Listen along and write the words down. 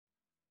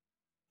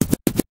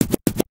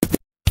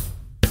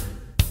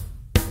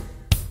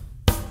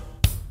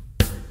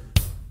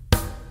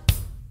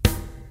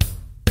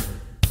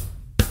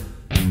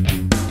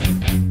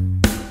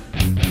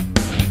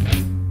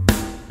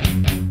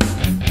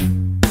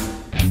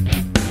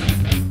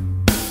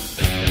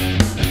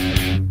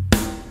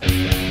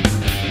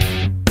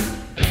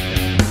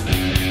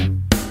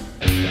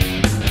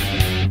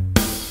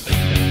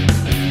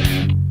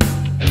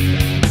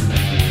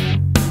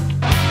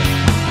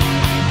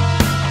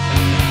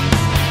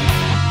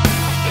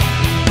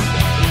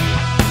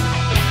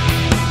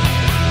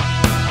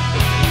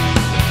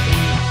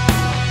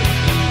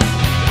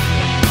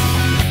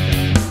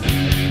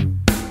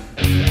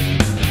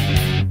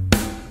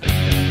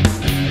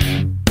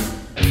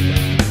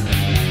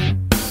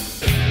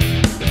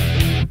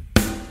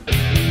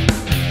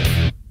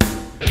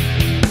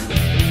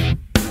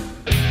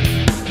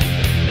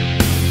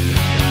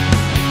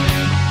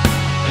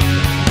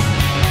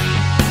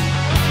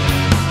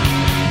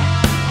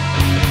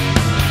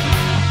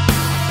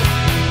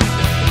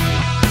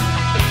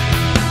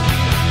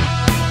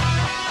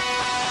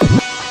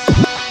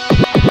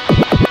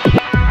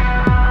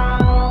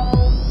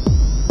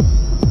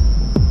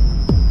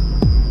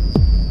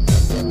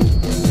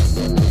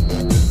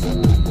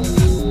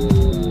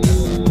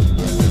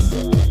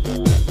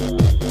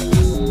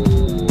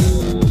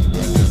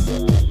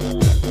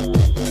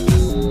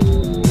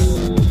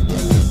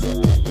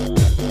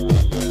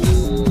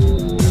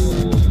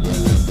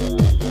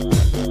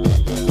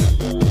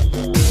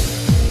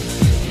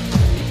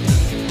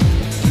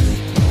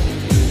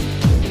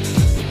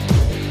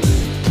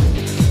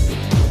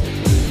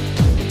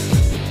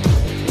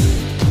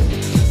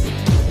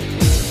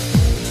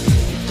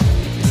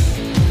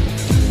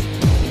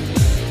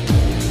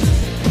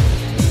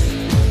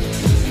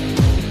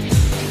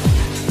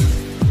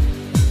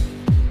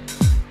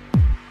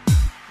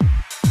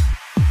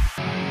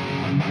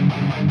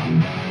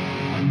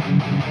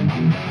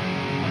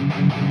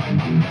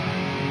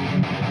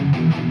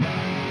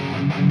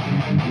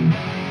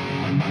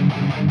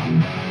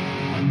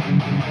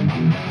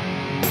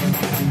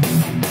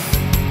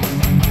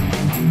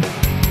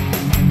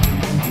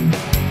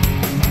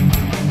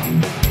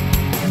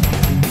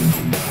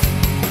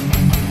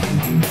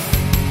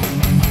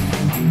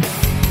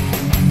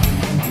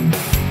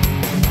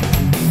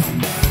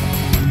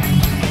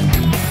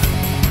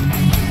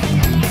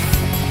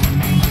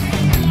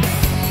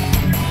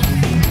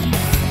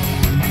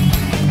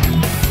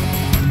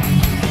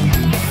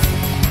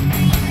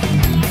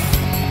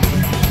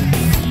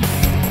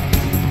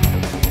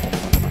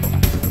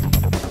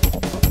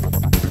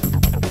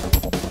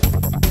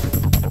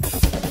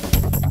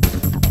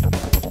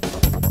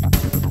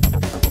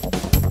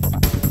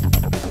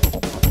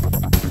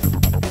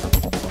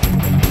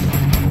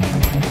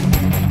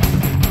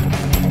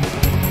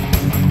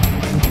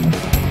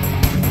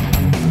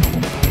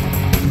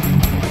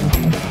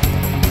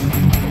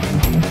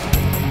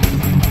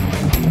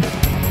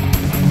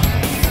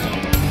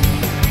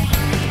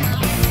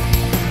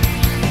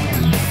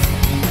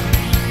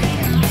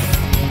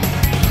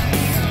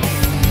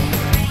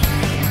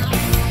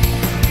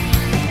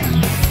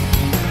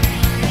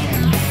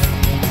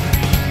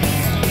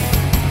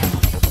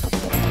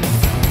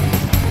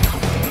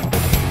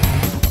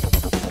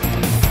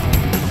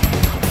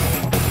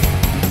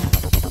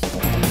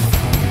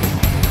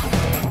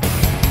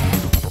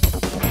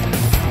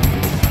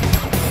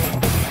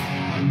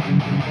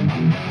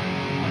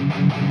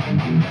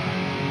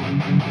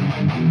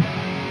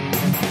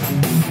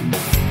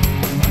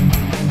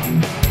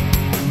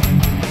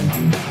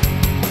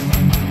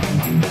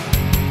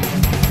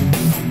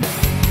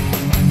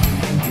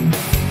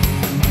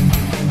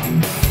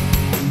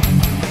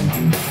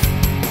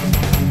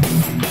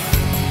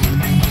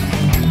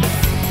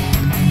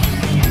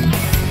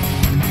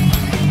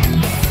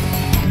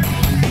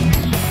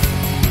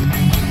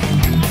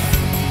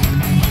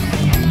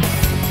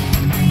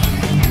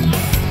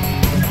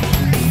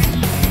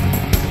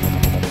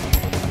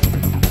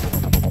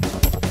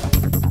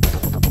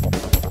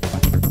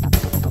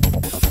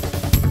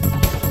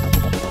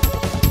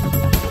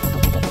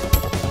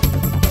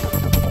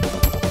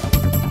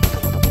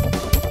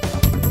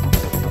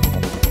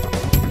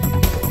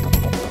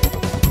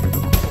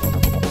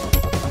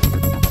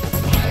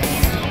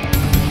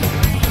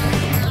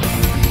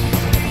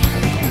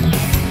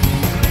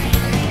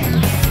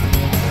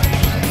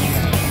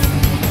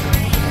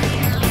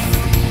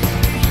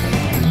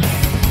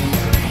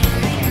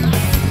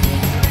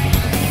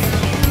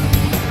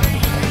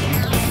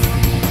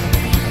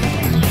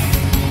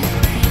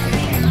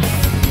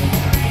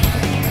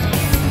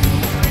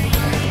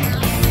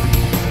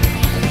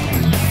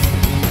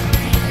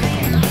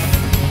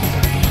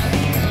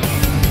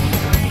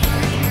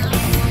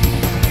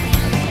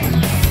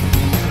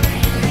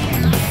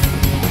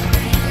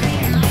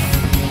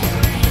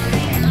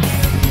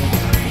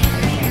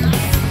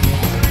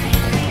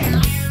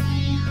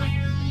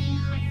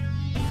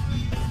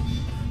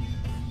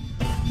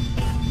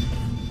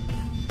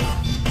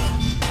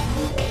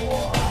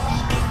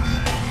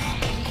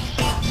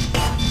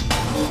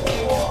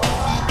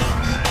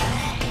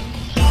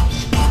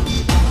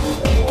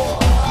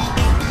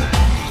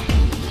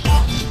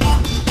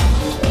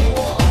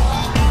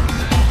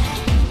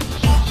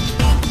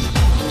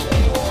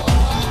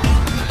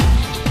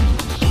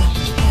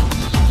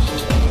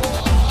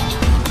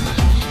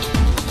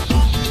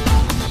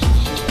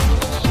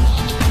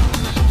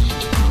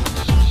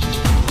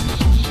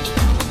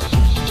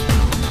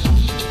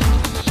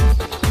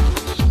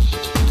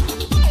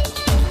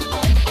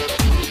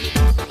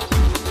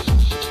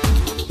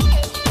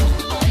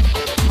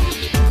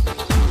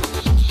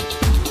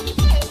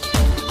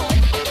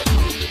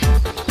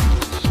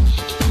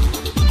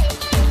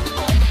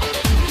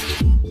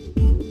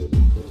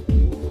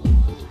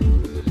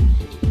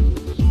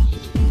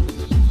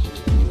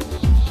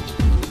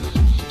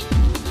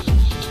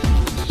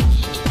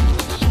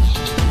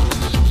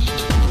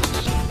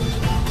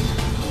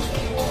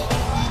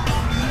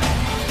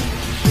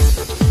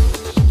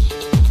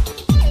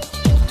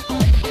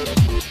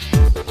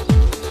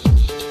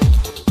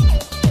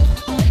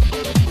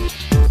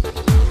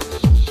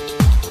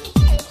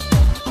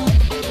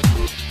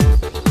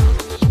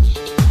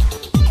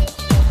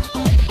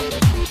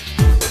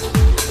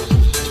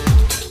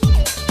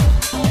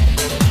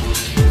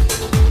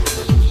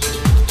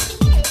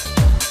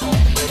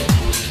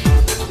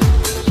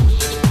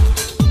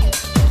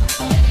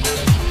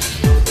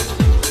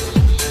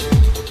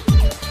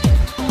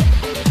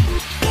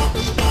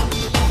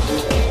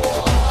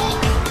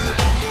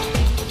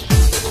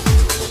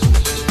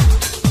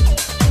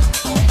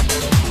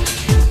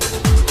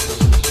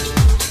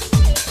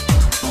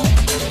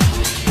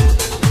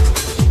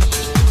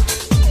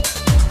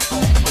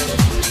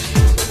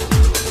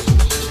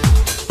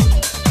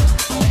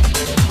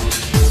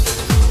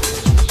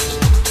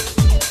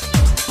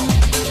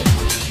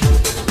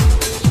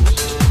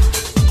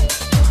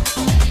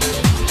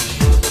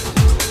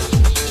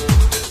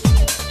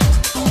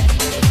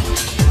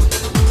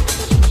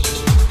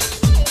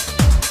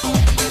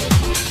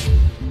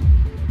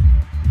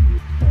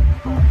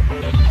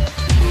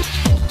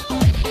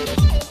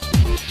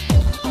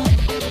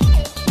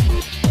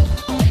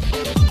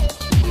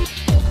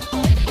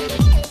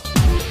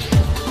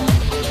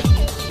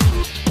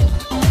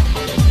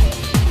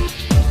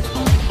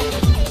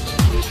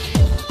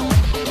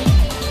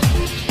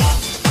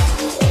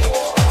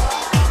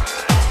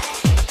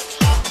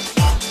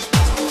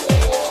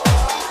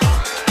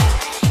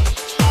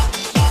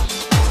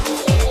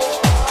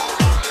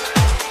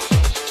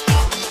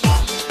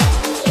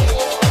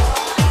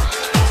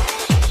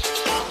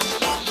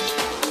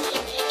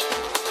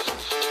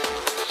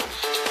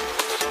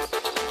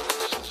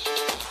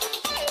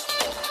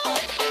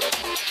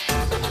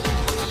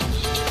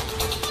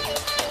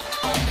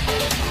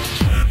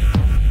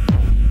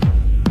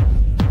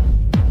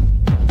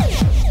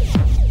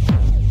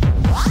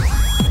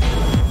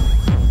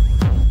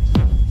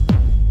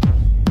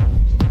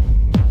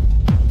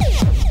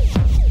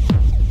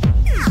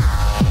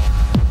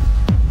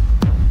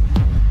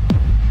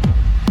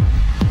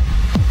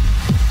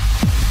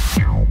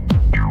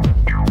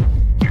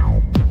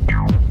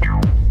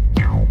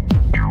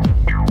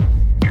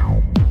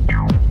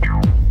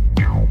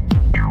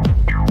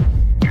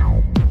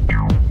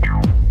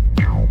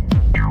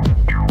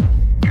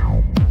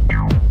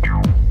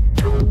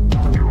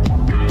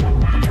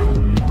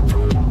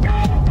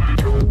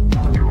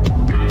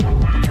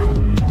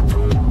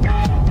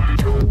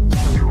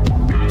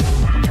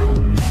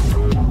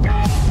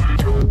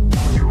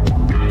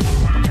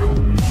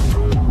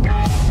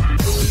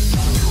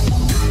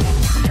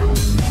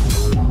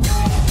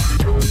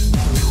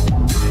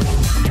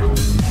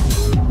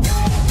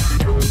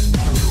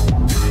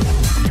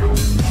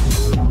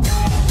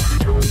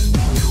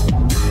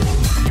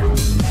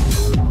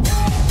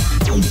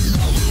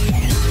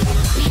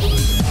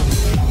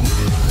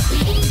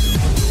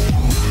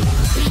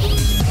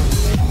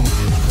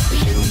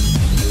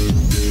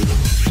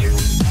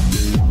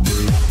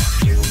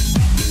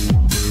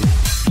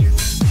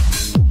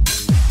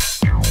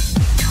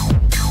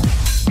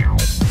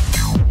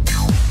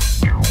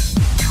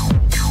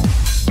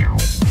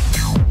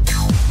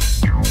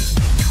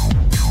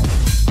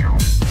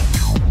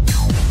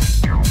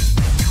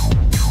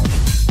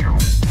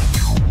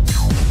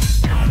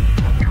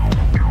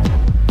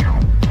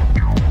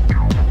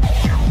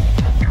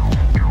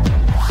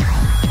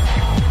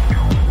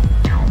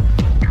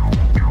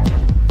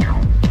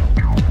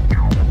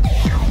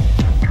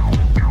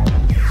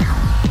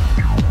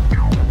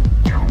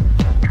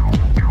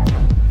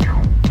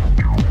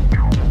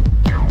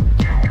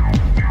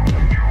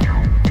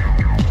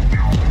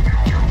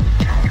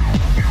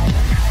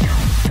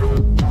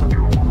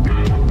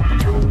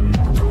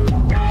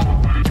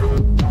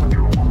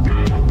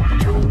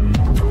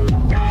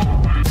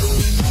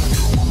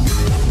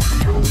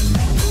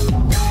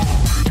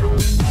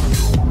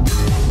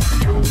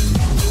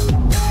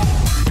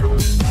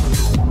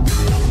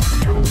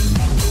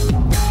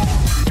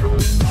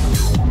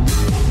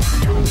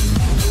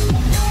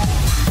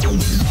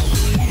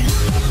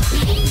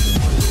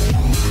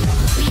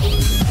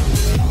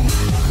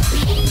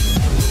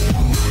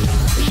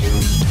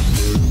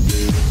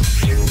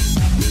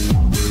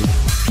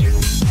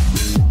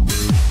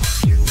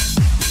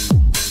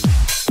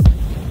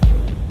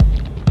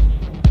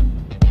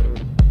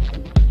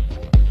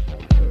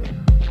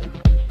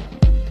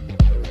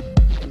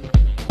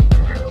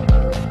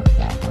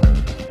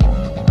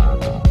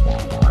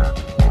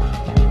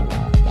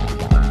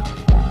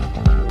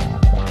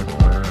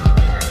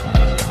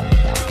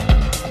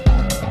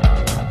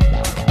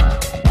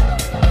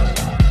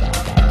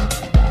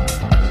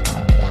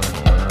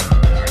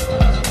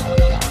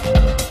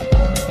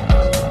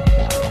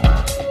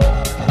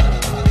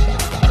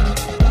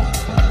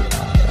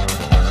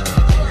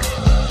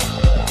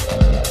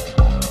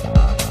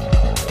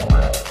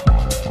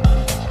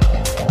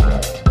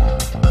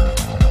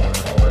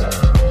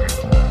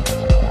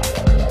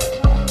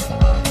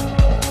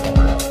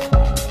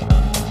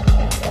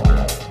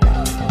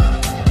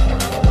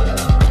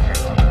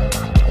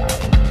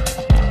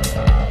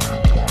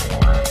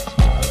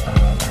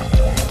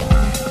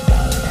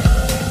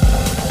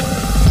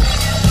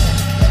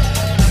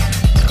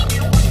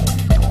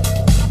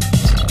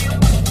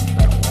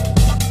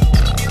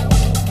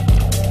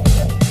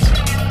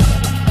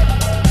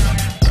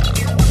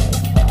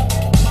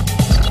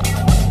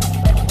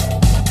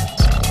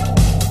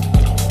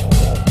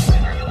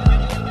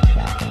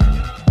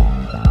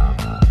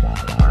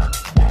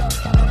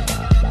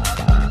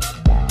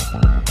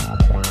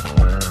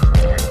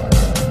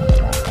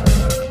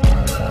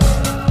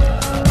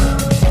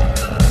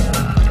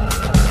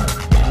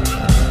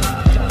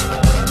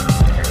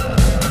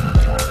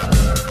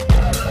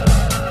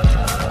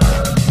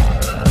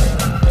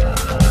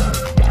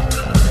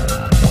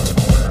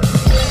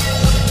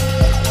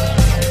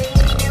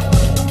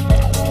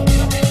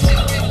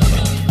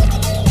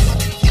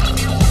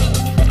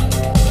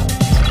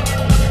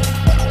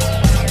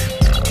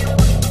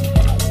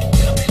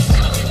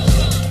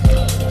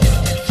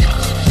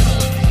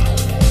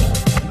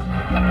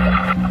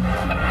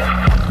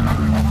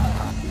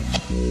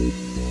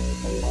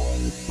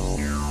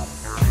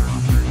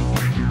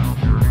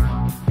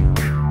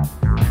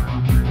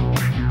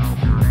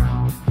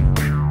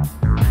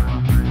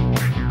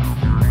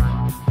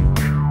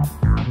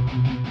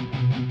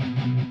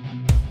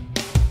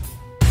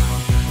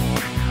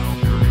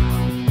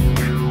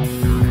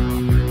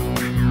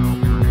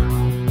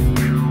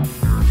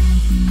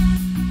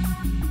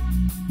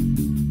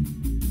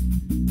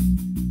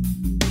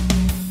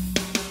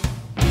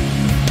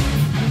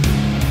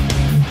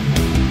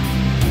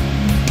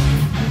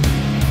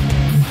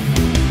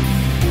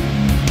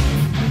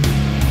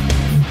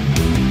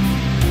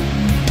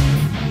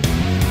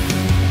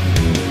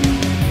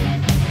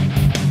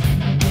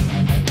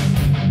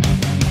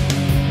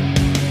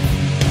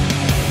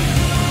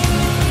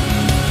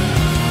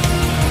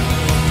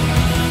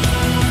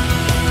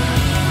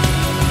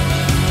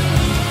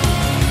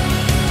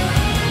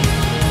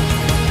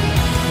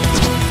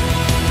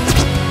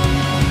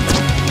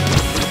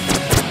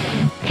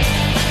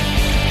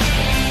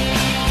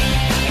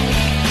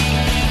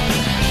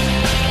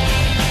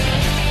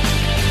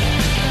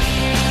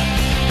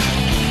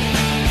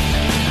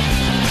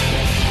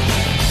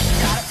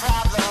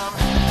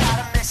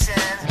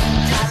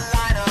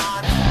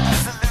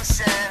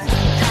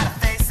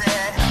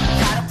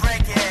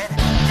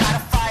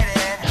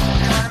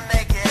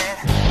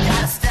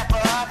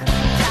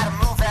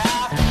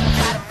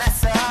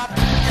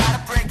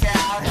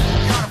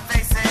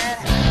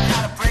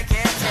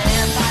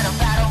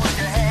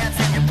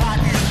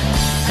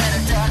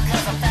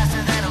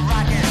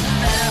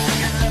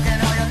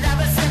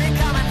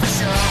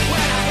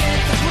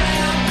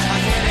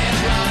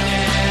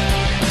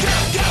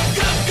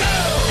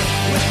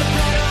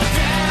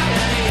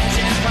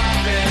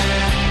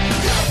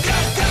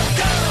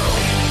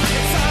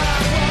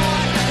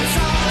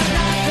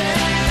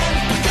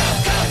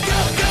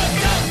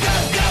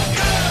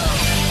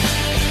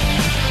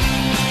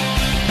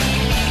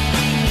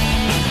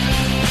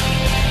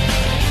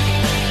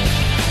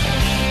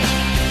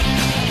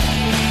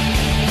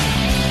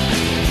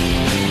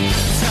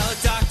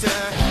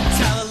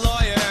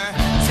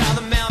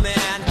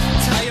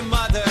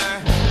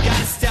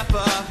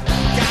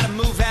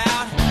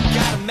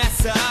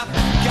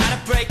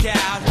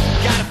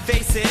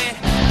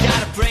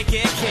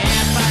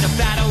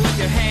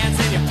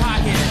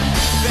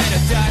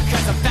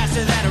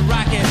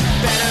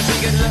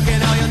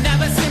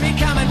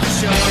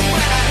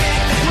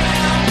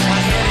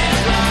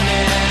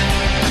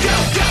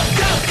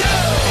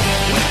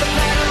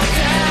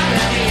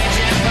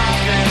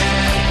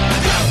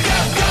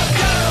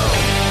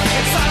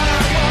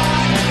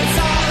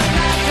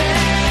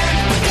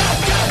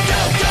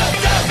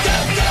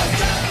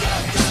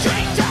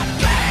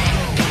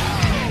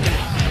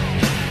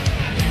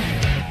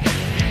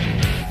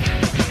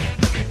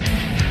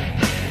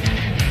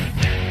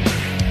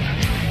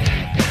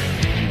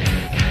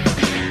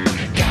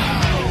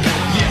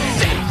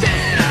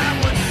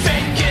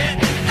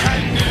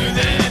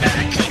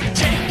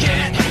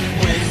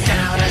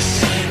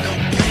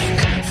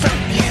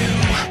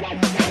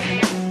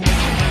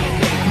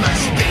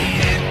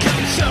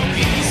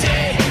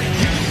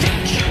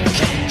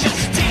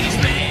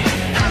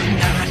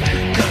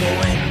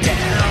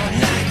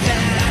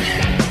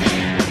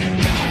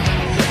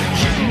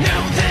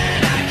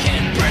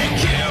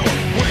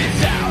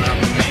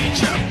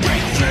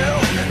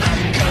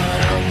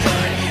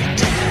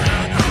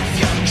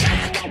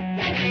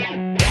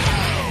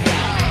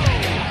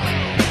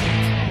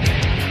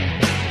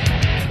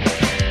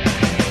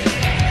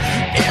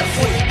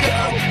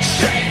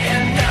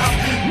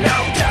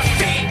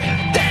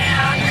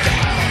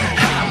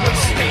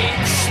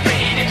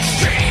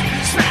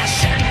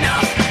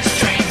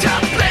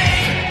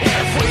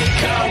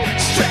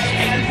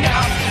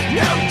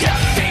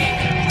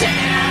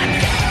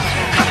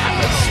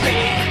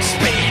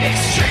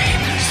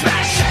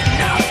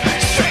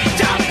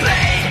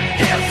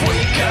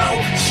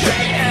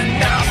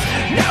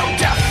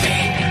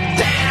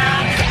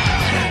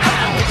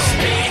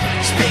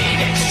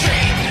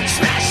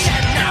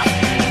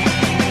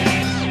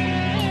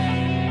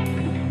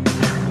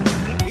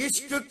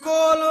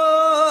जिसको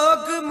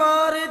लोग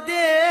मार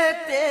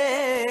देते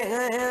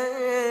हैं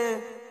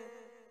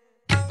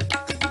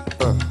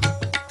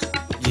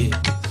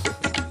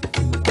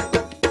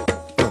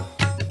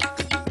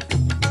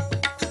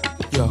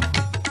Yo,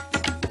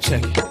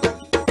 check it.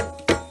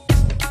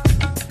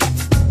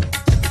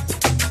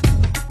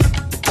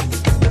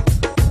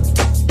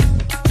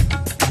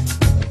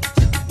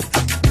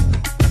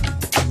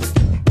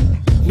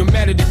 No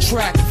matter the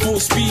track, full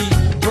speed,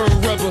 burn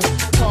rubber,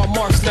 tall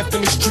marks left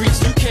on the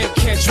streets. You can't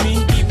catch me,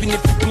 even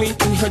if you blink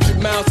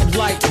 300 miles of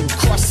light.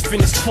 Cross the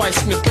finish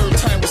twice, and the third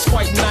time was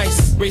quite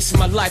nice. Racing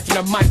my life, and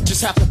I might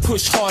just have to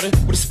push harder.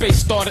 With a space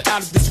started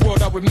out of this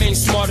world, I remain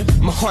smarter.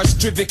 My heart's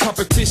driven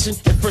competition,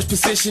 in first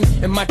position,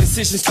 and my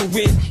decisions to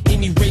win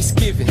any race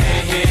given.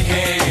 Hey, hey,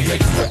 hey,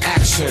 ready for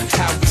action,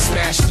 how we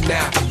smashed it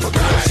now. We're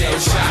gonna say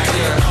shot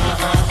here.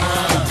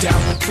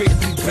 Down the quick,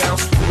 we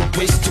bounce, with a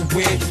race to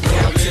win.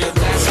 Down to the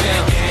last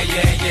down.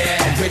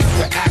 I'm ready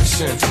for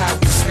action, how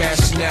we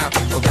smash now.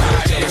 I'm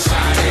gonna say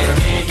shot here.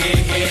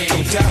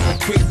 Down the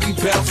quick, we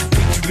bounce,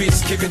 victory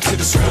is given to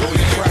the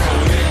sporting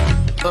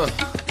crowd.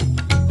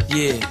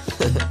 Yeah.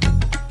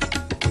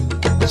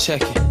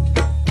 Check it.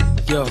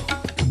 Yo.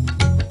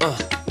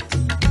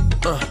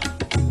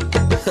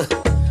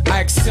 I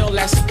excel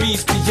at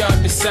speeds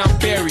beyond the sound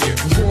barrier.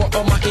 Roar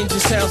on my engine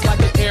sounds like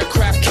an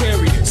aircraft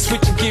carrier.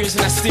 Switching gears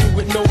and I steer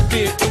with no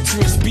fear.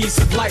 Entering speeds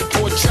of light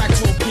for a track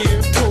to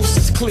appear. Coast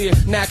is clear,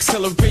 now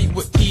accelerate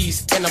with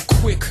ease. And I'm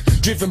quick,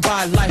 driven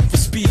by life for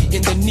speed.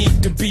 And the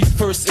need to be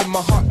first in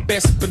my heart,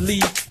 best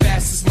believe.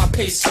 Fast is my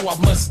pace, so I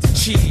must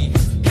achieve.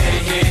 Hey,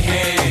 hey,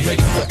 hey,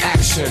 ready for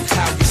action,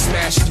 how we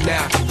smash it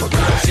now. We're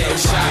gonna say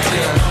shot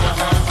here.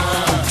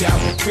 Down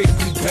the quick,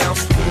 we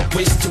bounce, with a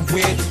race to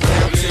win.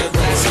 Down to the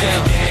last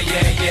down.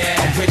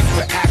 I'm ready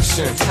for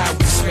action, how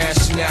we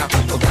smash it now.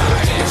 We're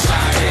gonna say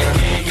shot here.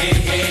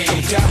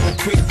 Down the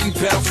quick, we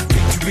bounce,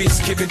 victory is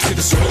given to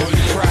the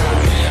sporting crowd.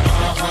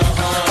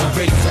 I'm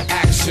ready for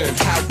action,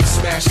 how we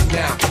smash it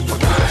now.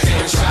 We're gonna say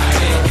shot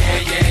here.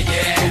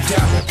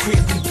 Down the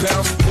quick, we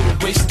bounce, with a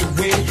race to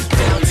win.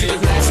 Down to the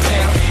last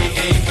down.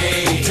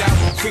 Down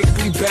the quick,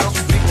 we bounce,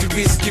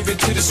 victory is given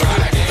to the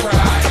sporting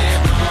crowd.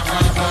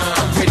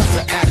 I'm ready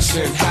for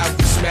action, how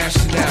we smash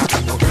it now.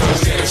 I'm gonna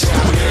say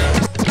shot here.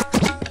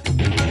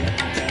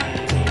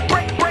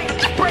 Break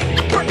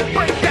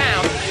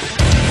down.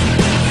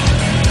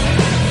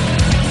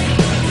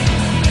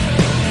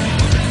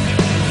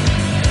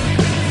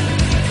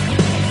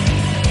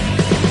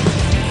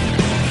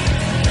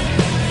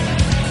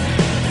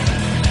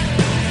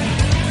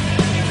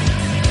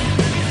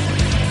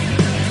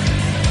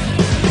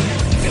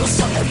 Feel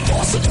something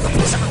force into the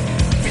pressure.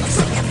 Feel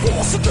something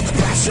force into the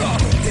pressure.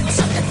 Feel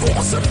something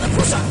force into the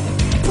pressure.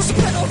 Push the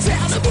pedal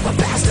down and move it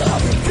faster.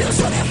 Feel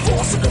something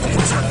force into the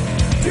pressure.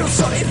 Feel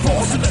something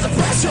force into the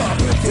pressure.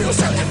 Feel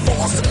something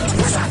force into the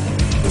pressure.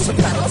 Push the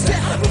pedals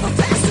down and move it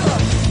faster.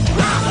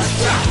 I'ma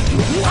stop,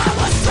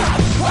 I'ma stop,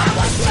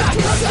 I'ma stop.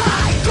 Cause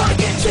I'm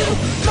gonna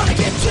get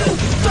to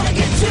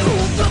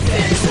the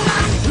finish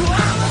line.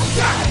 I'ma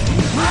stop,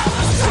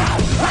 I'ma stop,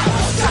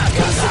 I'ma stop.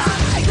 Cause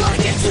I'm gonna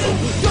get to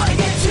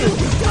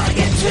the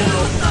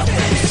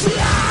finish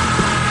line.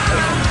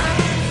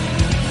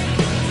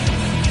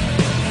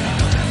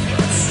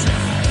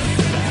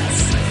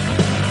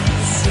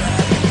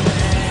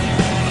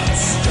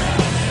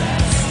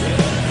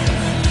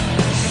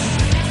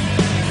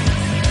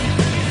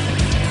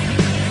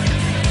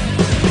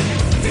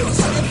 Feel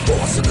something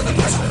force into the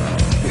pressure.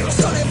 Feel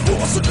something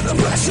force into the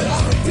pressure.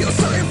 Feel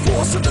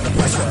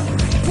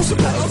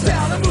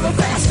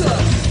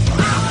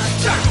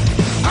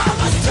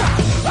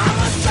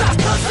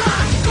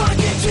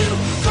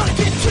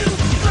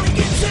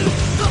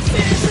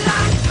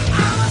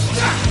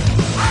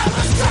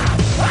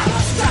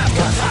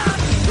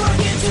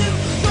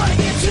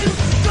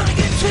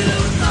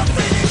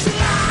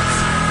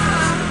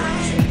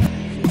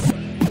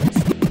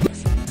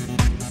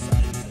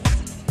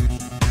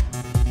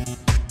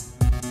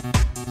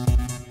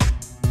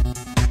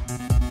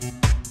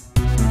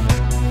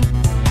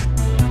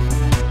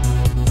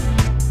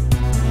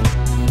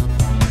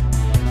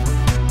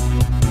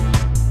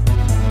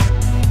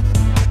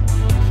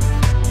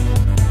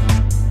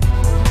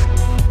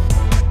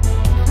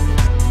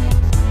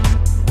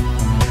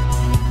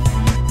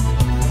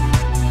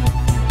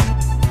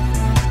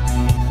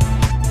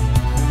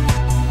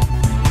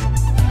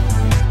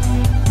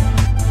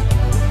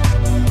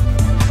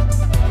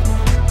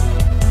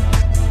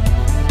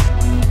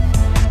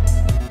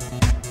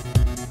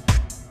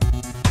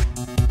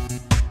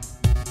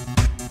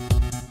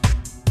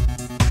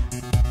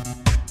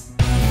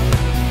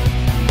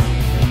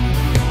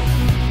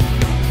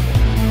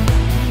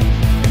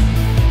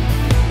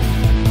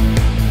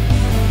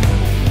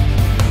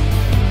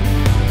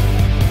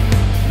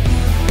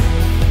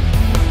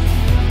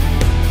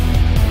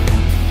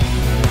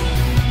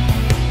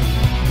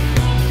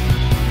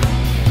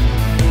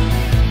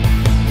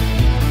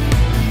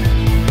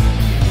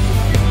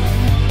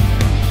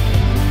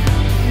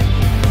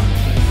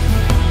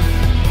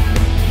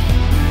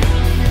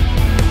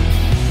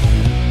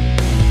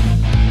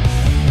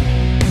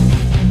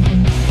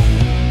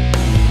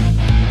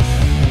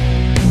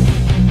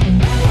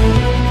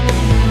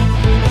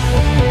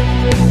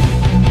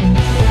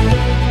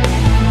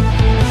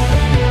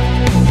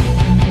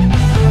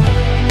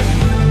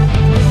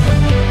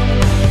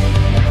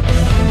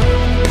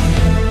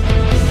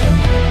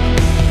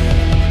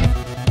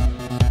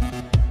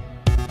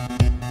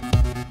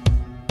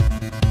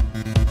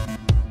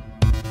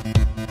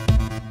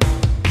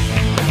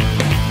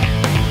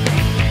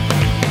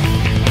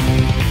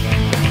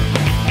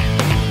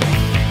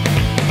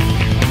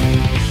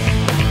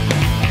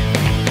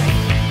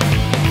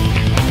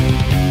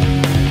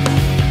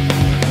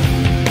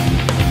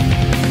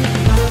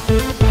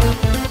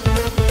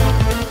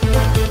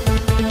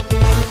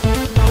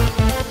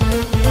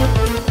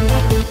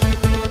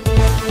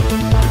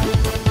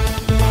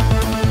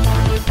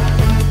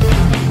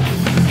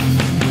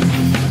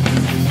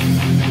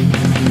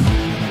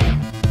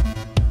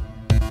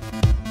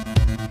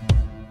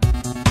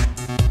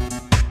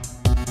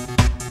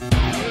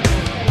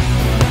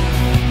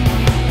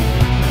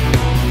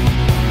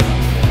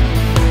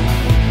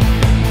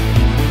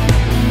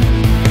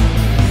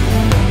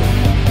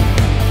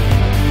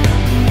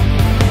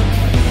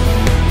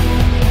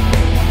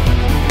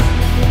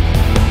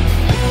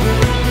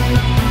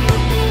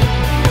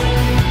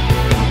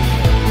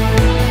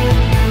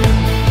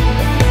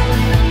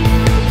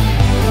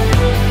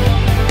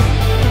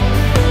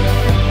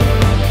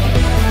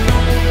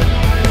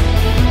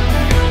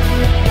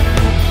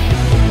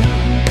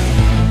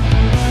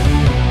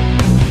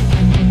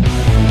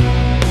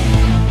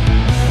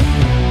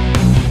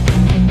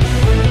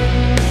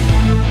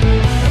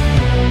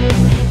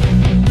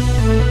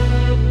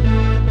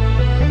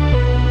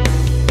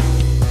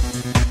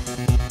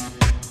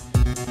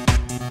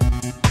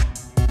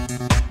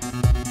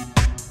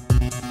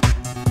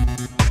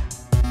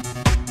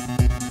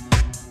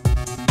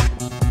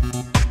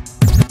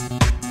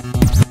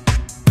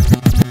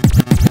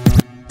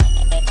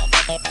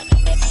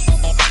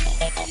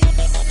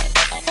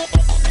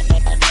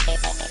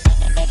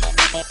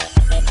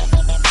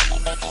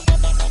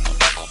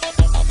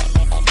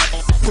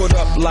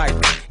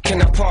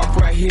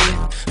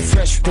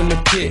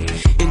get.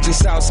 Engine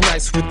sounds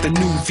nice with the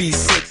new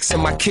V6,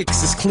 and my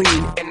kicks is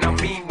clean. And I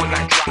mean when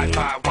I drive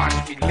by,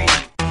 watch me lean.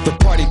 The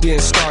party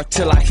didn't start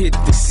till I hit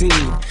the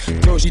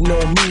scene. Girls, you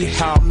know me,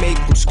 how I make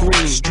them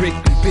scream.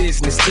 Strictly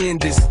business, in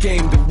this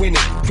game to win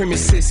it.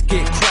 Premises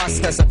get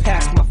crossed as I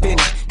pass my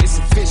finish. It's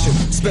official,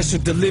 special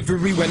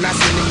delivery when I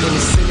send it. And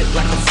it's send it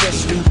like a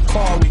fresh new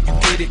car when you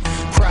get it.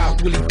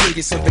 Crowd really dig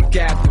it, so they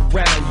gather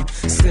around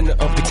you. Center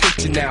of the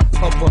kitchen now,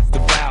 pump up the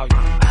value.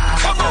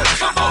 Come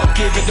on,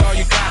 give it all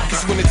you got.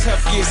 Cause when the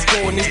tough gets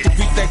going, it's the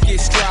week that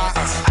gets dry.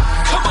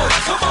 Come on,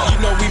 you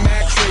know we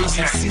mad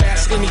crazy.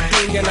 Smash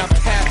anything in our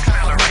path.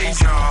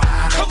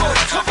 Come on,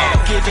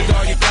 give it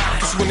all you got.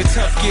 Cause when the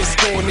tough gets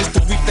going, it's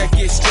the week that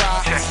gets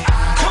dry.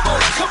 Come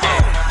on.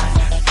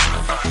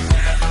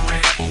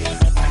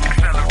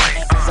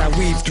 As I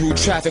weave through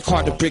traffic,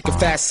 hard to break a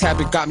fast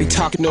habit. Got me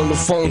talking on the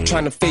phone,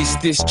 trying to face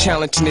this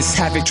challenge and this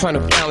havoc. Trying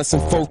to balance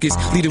and focus,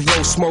 lead the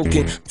road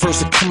smoking.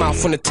 First to come out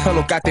from the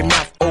tunnel, got their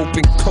mouth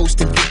open,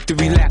 coasting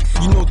victory lap.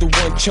 You know the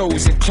one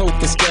chosen, cloak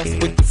and stuff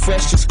with the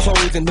freshest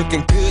clothing.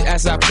 Looking good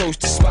as I approach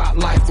the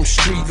spotlight from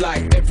street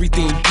light.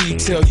 Everything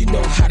detailed, you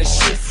know how to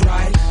shift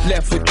right.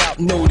 Left without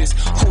notice,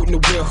 holding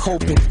the wheel,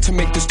 hoping to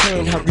make this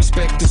turn. How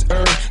respect is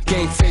earned,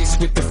 game face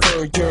with the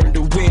fern, yearn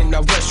to win. I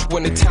rush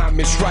when the time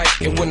is right,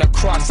 and when I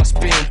cross, I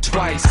spin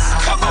twice.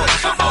 Come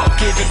on,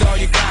 give it all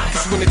you got.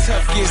 Cause when the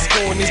tough gets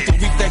going, it's the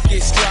week that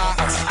gets dry.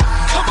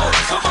 Come on,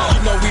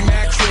 you know we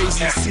mad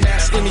crazy.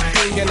 Smash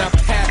anything in our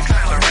path,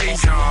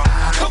 crazy.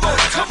 Come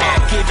on,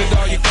 give it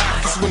all you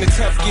got. Cause when the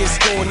tough gets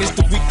going, it's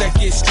the week that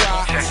gets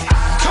dry.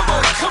 Come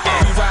on,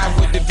 we ride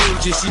with the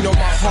vengeance. You know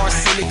my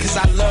heart's in it cause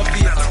I love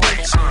the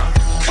attention.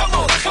 Come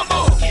on,